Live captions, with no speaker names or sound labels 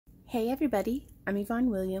Hey everybody, I'm Yvonne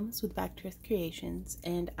Williams with Back to Earth Creations,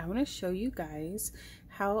 and I want to show you guys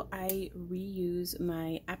how I reuse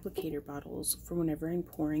my applicator bottles for whenever I'm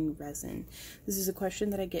pouring resin. This is a question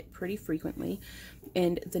that I get pretty frequently,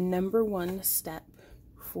 and the number one step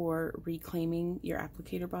for reclaiming your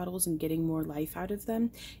applicator bottles and getting more life out of them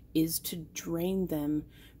is to drain them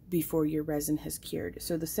before your resin has cured.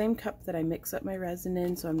 So the same cup that I mix up my resin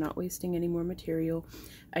in, so I'm not wasting any more material,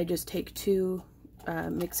 I just take two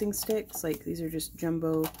mixing sticks, like these are just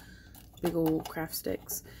jumbo big old craft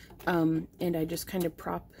sticks, and I just kind of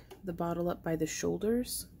prop the bottle up by the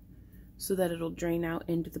shoulders so that it'll drain out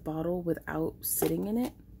into the bottle without sitting in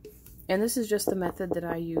it. And this is just the method that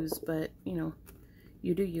I use, but you know,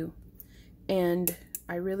 you do you. And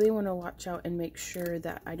I really want to watch out and make sure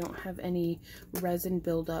that I don't have any resin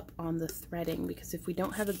buildup on the threading, because if we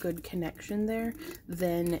don't have a good connection there,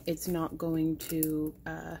 then it's not going to,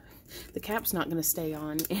 the cap's not going to stay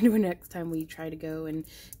on, and when next time we try to go and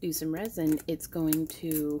do some resin, it's going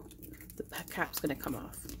to, the cap's going to come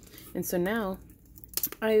off. And so now,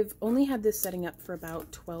 I've only had this setting up for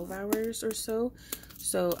about 12 hours or so,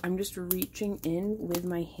 so I'm just reaching in with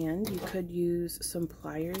my hand. You could use some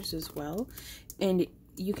pliers as well, and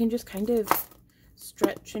you can just kind of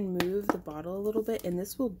stretch and move the bottle a little bit, and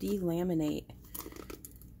this will delaminate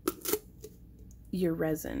your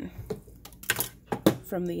resin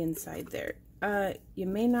from the inside there. You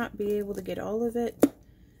may not be able to get all of it.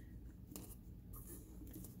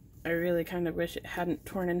 I really kind of wish it hadn't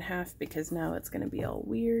torn in half, because now it's going to be all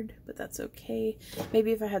weird, but that's okay.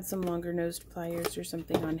 Maybe if I had some longer nosed pliers or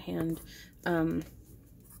something on hand,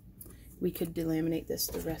 we could delaminate this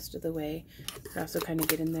the rest of the way. Could also kind of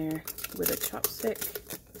get in there with a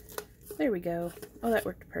chopstick. There we go. Oh, that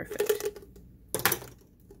worked perfect.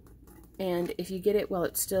 And if you get it while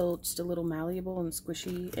it's still just a little malleable and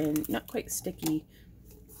squishy and not quite sticky,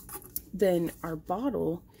 then our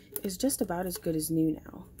bottle is just about as good as new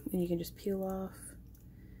now. And you can just peel off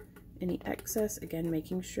any excess, again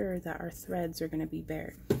making sure that our threads are going to be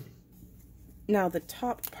bare. Now the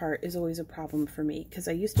top part is always a problem for me, because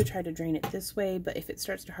I used to try to drain it this way, but if it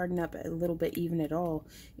starts to harden up a little bit even at all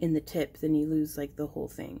in the tip, then you lose like the whole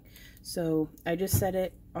thing. So I just set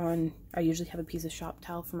it on, I usually have a piece of shop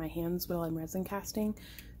towel for my hands while I'm resin casting,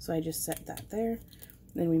 so I just set that there.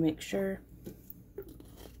 Then we make sure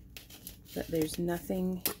that there's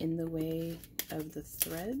nothing in the way of the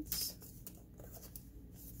threads,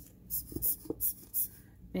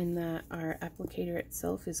 and that our applicator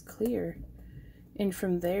itself is clear. And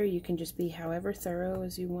from there you can just be however thorough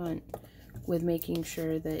as you want with making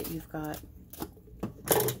sure that you've got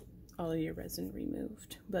all of your resin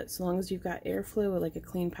removed. But as long as you've got airflow, like a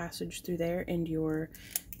clean passage through there, and your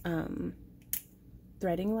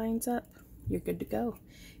threading lines up, you're good to go.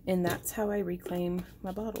 And that's how I reclaim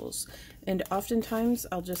my bottles. And oftentimes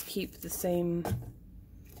I'll just keep the same,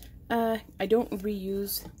 I don't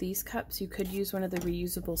reuse these cups. You could use one of the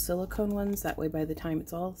reusable silicone ones, that way by the time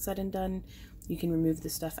it's all said and done you can remove the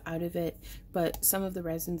stuff out of it. But some of the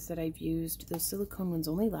resins that I've used, those silicone ones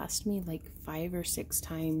only last me like 5 or 6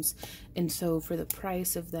 times, and so for the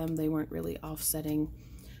price of them they weren't really offsetting.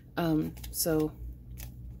 So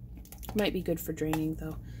might be good for draining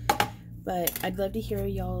though. But I'd love to hear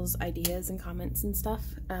y'all's ideas and comments and stuff,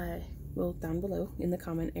 well, down below in the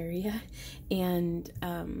comment area. And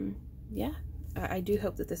yeah, I do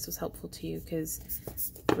hope that this was helpful to you, because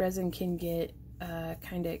resin can get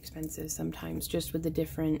kind of expensive sometimes, just with the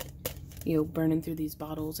different, you know, burning through these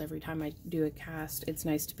bottles every time I do a cast. It's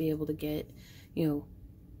nice to be able to get, you know,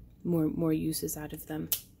 more uses out of them.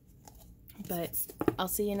 But I'll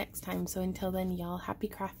see you next time, so until then, y'all, happy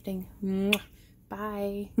crafting. Mwah.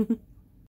 Bye.